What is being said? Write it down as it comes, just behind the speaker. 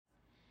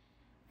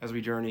as we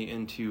journey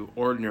into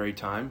ordinary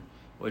time,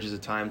 which is a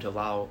time to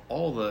allow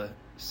all the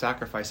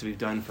sacrifice that we've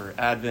done for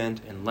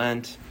Advent and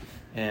Lent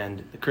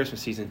and the Christmas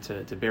season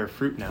to bear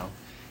fruit now,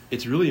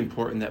 it's really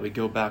important that we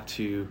go back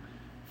to,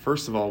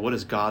 first of all, what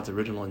is God's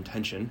original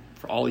intention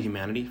for all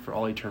humanity, for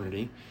all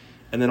eternity?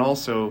 And then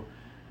also,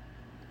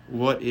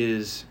 what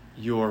is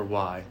your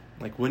why?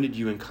 Like, when did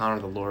you encounter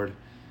the Lord?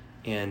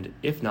 And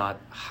if not,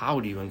 how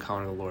do you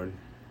encounter the Lord?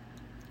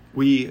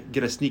 We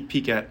get a sneak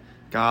peek at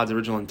God's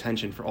original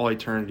intention for all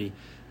eternity,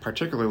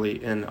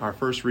 particularly in our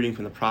first reading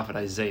from the prophet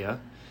Isaiah,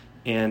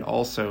 and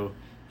also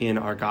in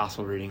our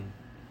gospel reading.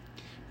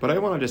 But I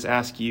want to just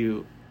ask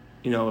you,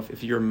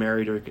 if you're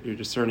married or you're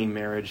discerning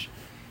marriage,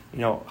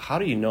 how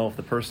do you know if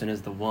the person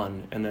is the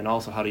one? And then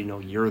also, how do you know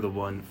you're the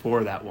one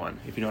for that one,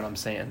 if you know what I'm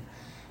saying?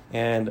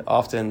 And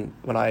often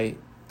when I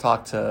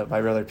talk to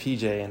my brother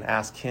PJ and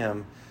ask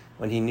him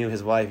when he knew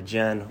his wife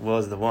Jen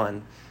was the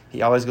one,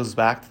 he always goes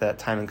back to that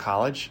time in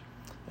college,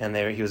 and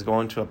he was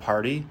going to a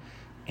party,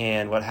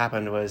 and what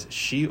happened was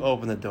she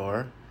opened the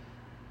door,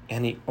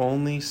 and he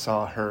only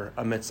saw her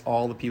amidst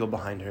all the people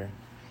behind her,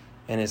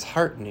 and his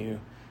heart knew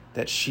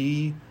that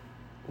she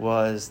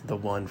was the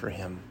one for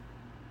him.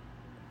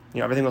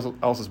 Everything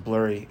else was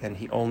blurry, and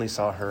he only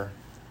saw her,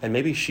 and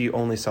maybe she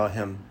only saw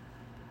him.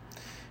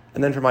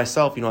 And then for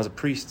myself, as a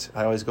priest,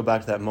 I always go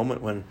back to that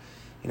moment when,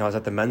 I was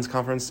at the men's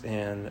conference,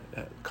 and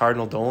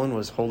Cardinal Dolan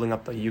was holding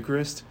up the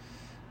Eucharist,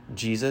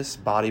 Jesus,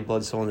 body,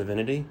 blood, soul, and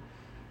divinity,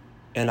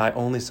 and I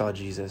only saw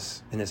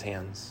Jesus in his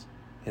hands.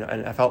 And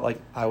I felt like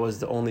I was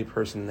the only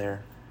person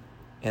there,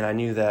 and I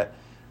knew that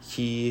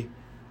he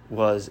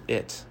was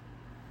it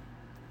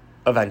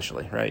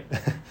eventually, right?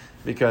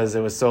 Because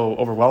it was so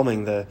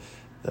overwhelming, the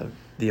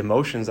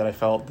emotions that I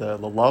felt, the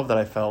love that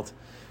I felt.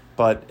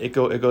 But it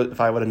go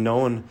if I would have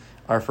known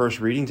our first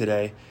reading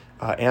today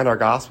and our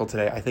gospel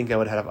today, I think I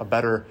would have a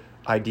better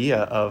idea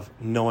of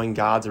knowing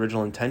God's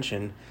original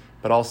intention,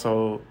 but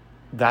also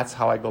that's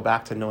how I go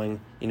back to knowing,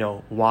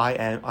 why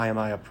am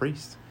I a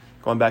priest?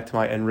 Going back to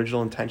my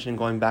original intention,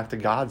 going back to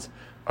God's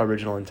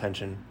original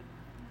intention.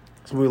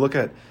 So when we look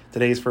at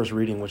today's first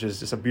reading, which is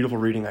just a beautiful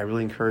reading, I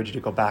really encourage you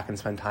to go back and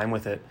spend time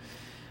with it.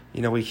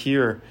 We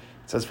hear,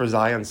 it says, for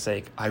Zion's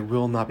sake, I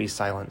will not be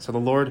silent. So the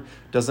Lord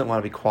doesn't want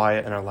to be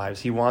quiet in our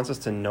lives. He wants us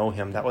to know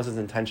him. That was his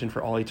intention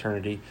for all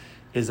eternity,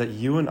 is that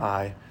you and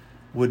I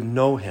would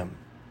know him.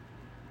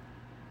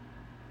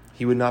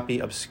 He would not be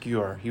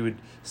obscure. He would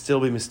still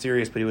be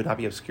mysterious, but he would not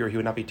be obscure. He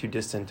would not be too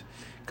distant.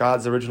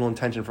 God's original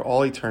intention for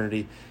all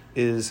eternity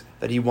is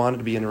that he wanted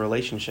to be in a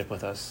relationship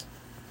with us,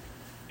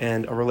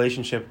 and a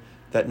relationship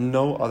that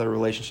no other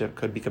relationship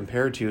could be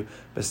compared to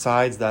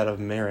besides that of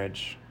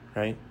marriage,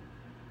 right?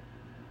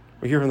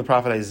 We hear from the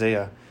prophet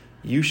Isaiah,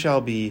 you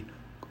shall be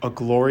a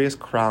glorious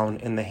crown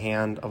in the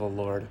hand of the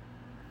Lord,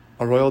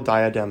 a royal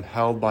diadem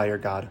held by your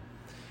God.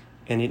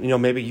 And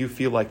maybe you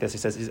feel like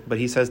this, but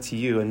he says to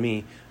you and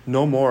me,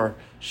 no more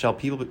shall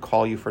people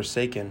call you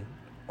forsaken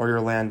or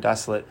your land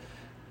desolate,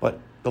 but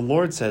the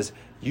Lord says,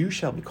 you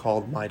shall be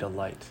called my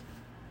delight.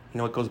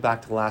 It goes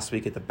back to last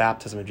week at the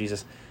baptism of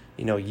Jesus.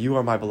 You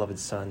are my beloved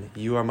son,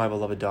 you are my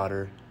beloved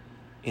daughter,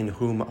 in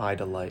whom I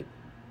delight.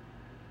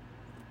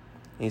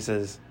 And he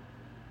says,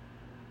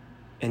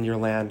 in your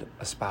land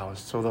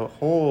espoused. So the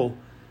whole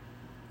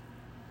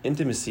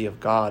intimacy of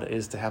God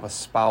is to have a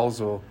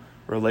spousal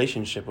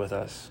relationship with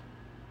us.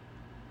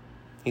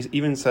 He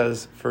even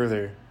says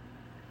further,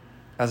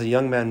 as a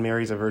young man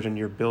marries a virgin,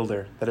 your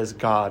builder, that is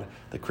God,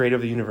 the creator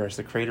of the universe,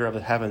 the creator of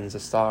the heavens, the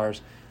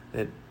stars,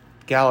 the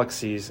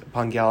galaxies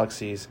upon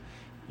galaxies,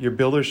 your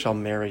builder shall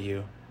marry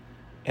you.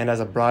 And as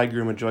a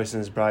bridegroom rejoices in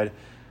his bride,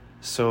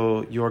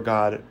 so your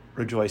God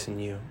rejoice in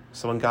you.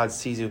 So when God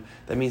sees you,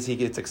 that means he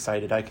gets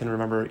excited. I can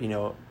remember,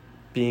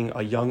 being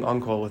a young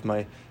uncle with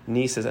my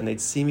nieces, and they'd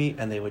see me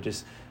and they would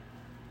just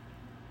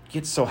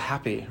get so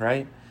happy,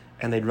 right?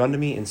 And they'd run to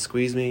me and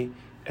squeeze me,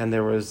 and they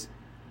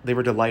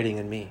were delighting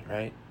in me,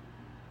 right?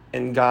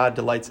 And God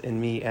delights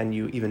in me and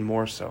you even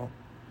more so.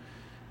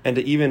 And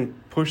to even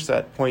push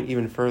that point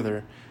even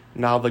further,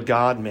 now the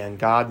God-man,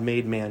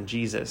 God-made man,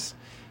 Jesus,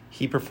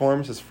 he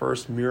performs his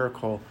first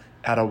miracle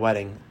at a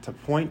wedding to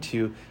point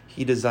to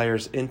he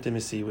desires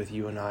intimacy with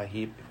you and I.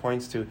 He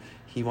points to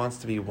he wants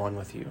to be one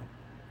with you.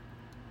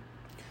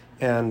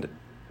 And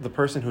the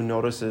person who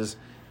notices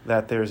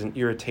that there's an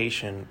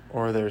irritation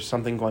or there's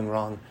something going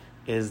wrong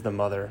is the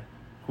mother,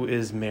 who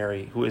is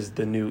Mary, who is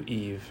the new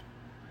Eve.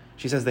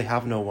 She says they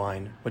have no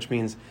wine, which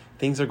means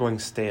things are going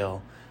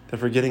stale. They're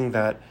forgetting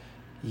that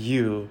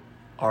you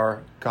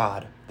are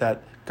God,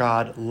 that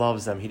God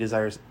loves them. He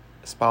desires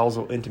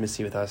spousal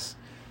intimacy with us.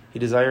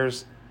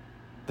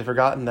 They've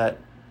forgotten that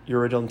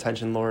your original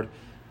intention, Lord,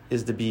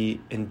 is to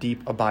be in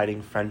deep,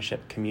 abiding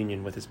friendship,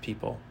 communion with his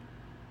people.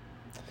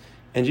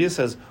 And Jesus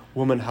says,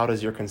 woman, how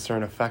does your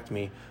concern affect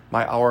me?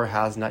 My hour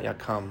has not yet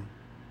come.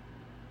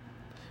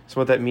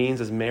 So what that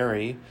means is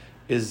Mary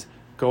is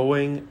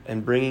going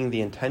and bringing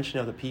the intention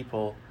of the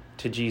people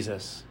to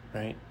Jesus,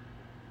 right?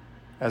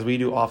 As we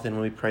do often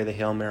when we pray the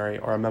Hail Mary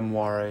or a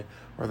Memoire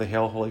or the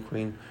Hail Holy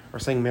Queen, or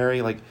saying,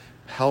 Mary,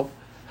 help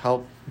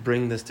help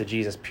bring this to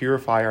Jesus,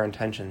 purify our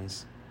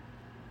intentions.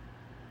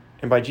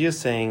 And by Jesus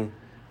saying,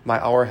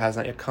 my hour has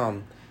not yet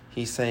come,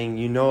 he's saying,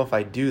 if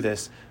I do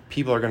this,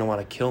 people are going to want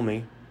to kill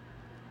me.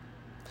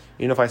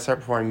 If I start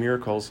performing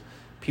miracles,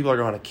 people are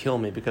going to want to kill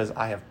me because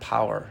I have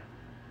power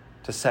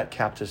to set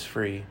captives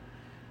free,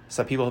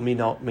 so that people may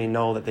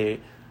know that they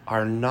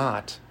are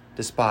not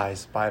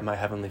despised by my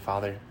Heavenly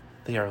Father.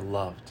 They are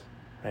loved,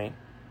 right?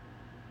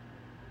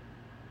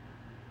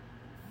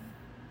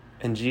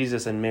 And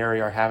Jesus and Mary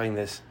are having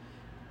this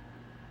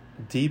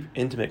deep,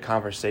 intimate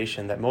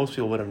conversation that most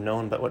people would have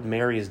known, but what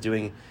Mary is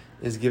doing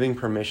is giving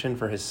permission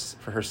for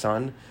her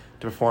son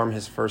to perform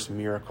his first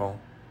miracle.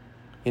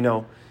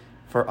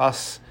 For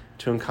us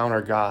to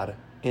encounter God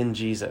in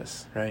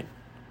Jesus, right?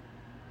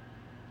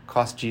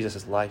 Cost Jesus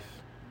his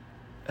life.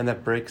 And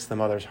that breaks the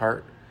mother's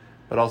heart,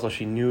 but also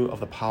she knew of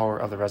the power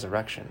of the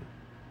resurrection.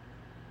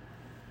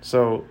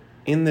 So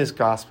in this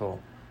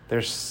gospel,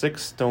 there's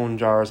 6 stone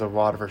jars of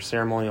water for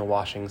ceremonial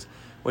washings,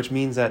 which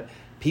means that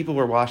people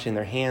were washing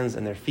their hands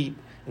and their feet,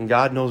 and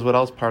God knows what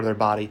else part of their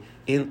body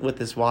with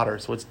this water.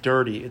 So it's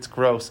dirty, it's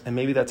gross, and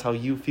maybe that's how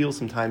you feel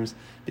sometimes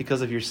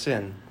because of your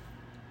sin,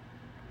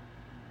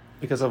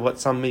 because of what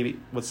somebody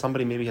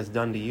maybe has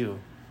done to you.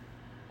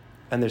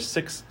 And there's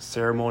 6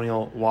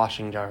 ceremonial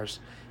washing jars,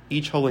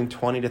 each holding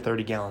 20 to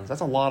 30 gallons.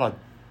 That's a lot of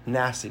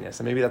nastiness,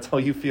 and maybe that's how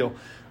you feel.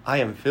 I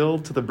am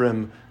filled to the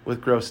brim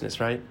with grossness,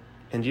 right?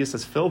 And Jesus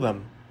says, fill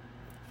them.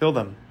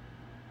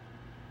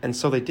 And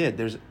so they did.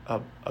 There's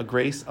a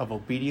grace of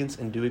obedience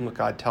in doing what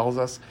God tells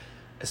us,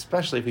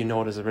 especially if we know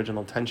what his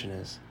original intention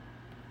is.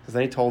 Because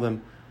then he told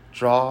them,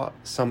 draw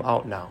some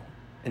out now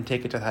and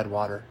take it to the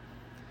headwater.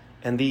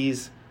 And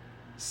these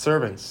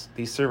servers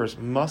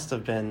must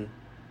have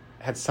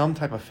had some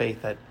type of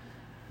faith that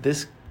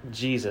this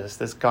Jesus,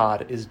 this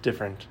God, is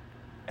different.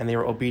 And they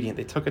were obedient.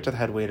 They took it to the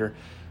headwater,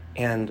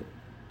 and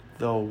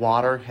the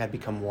water had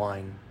become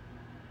wine,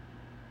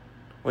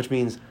 which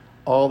means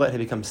all that had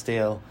become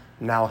stale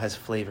now has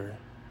flavor,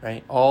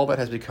 right? All that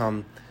has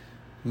become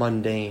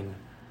mundane,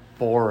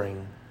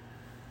 boring,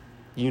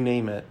 you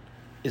name it,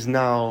 is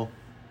now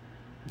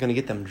going to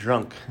get them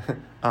drunk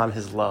on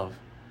his love.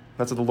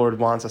 That's what the Lord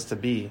wants us to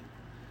be,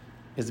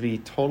 is to be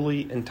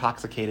totally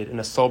intoxicated in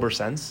a sober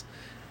sense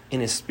in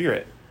his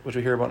spirit, which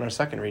we hear about in our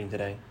second reading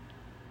today.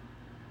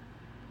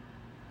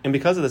 And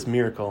because of this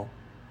miracle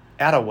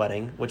at a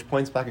wedding, which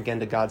points back again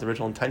to God's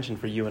original intention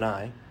for you and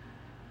I,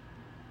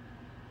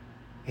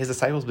 his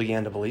disciples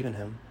began to believe in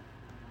him.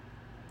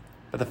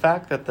 But the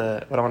fact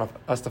that what I want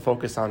us to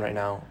focus on right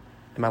now,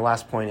 and my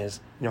last point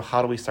is,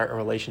 how do we start a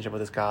relationship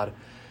with this God,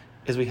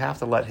 is we have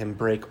to let him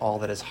break all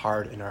that is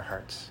hard in our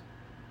hearts.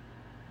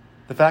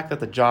 The fact that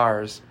the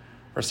jars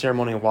for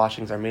ceremonial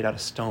washings are made out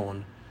of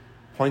stone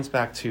points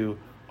back to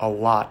a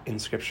lot in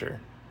Scripture.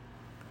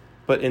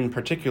 But in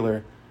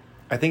particular,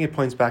 I think it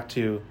points back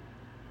to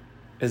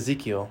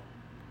Ezekiel,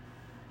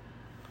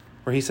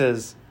 where he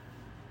says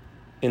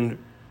in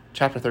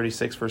chapter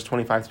 36, verse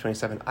 25 to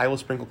 27, I will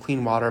sprinkle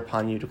clean water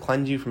upon you to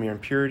cleanse you from your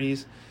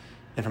impurities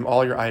and from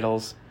all your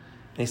idols.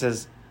 And he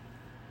says,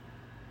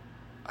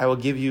 I will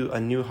give you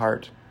a new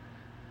heart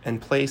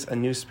and place a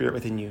new spirit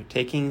within you,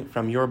 taking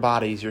from your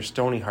bodies your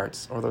stony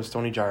hearts, or those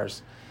stony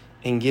jars,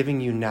 and giving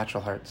you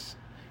natural hearts.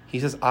 He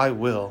says, I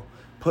will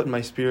put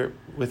my spirit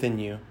within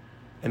you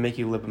and make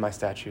you live by my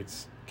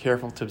statutes,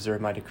 careful to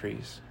observe my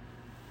decrees.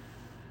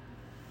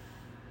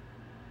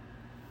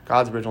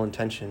 God's original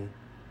intention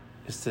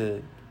is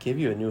to give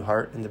you a new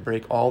heart and to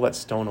break all that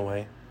stone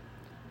away.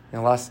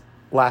 And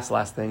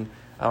last thing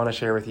I want to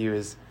share with you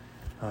is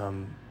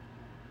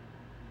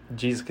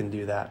Jesus can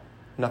do that.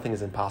 Nothing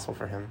is impossible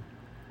for him.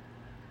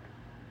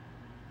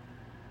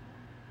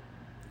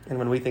 And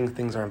when we think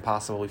things are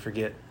impossible, we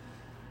forget,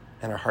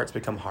 and our hearts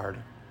become hard.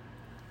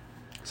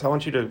 So I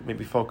want you to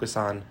maybe focus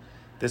on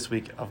this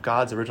week of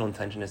God's original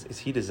intention is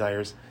he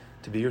desires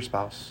to be your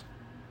spouse,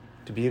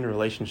 to be in a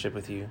relationship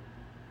with you.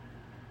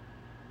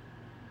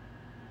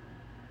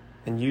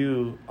 And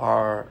you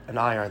are, and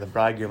I are the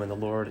bridegroom, and the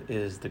Lord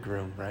is the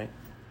groom, right?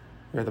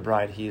 We're the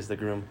bride, he is the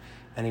groom.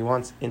 And he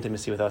wants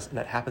intimacy with us, and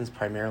that happens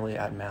primarily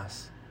at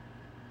Mass.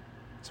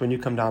 So when you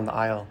come down the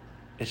aisle,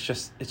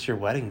 it's your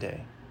wedding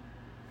day.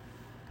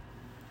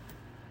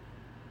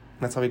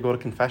 And that's how we go to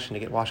confession, to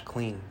get washed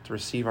clean, to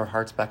receive our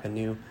hearts back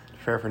anew, to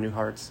prepare for new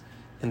hearts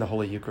in the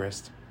Holy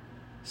Eucharist.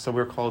 So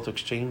we're called to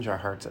exchange our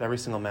hearts at every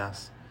single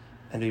Mass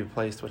and to be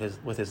replaced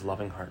with his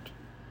loving heart.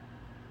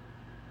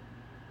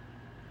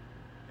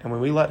 And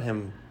when we let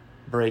him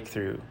break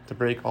through, to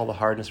break all the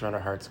hardness around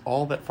our hearts,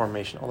 all that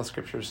formation, all the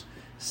Scriptures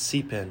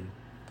seep in,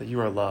 that you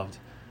are loved,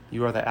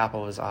 you are the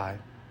apple of his eye.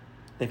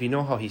 And if you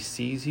know how he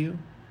sees you,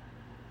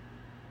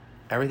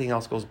 everything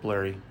else goes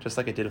blurry, just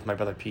like it did with my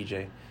brother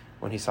PJ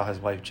when he saw his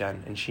wife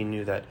Jen, and he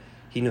knew that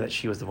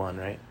she was the one,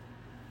 right?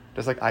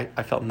 Just like I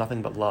felt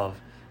nothing but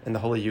love in the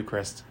Holy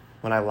Eucharist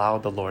when I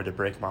allowed the Lord to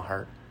break my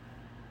heart.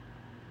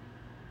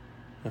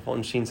 And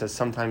Fulton Sheen says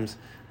sometimes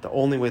the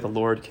only way the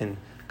Lord can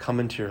come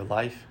into your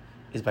life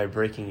is by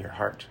breaking your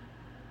heart,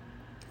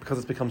 because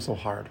it's become so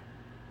hard.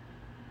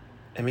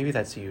 And maybe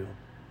that's you.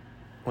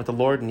 What the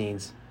Lord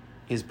needs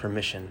is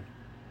permission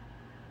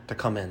to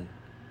come in.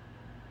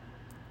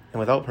 And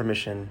without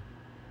permission,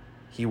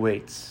 he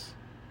waits,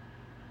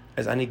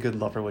 as any good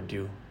lover would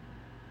do.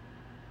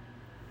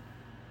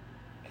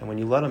 And when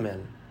you let him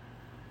in,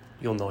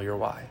 you'll know your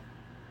why.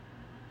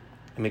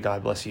 And may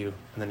God bless you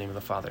in the name of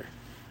the Father,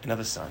 and of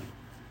the Son,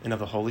 and of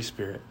the Holy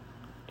Spirit.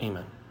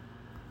 Amen.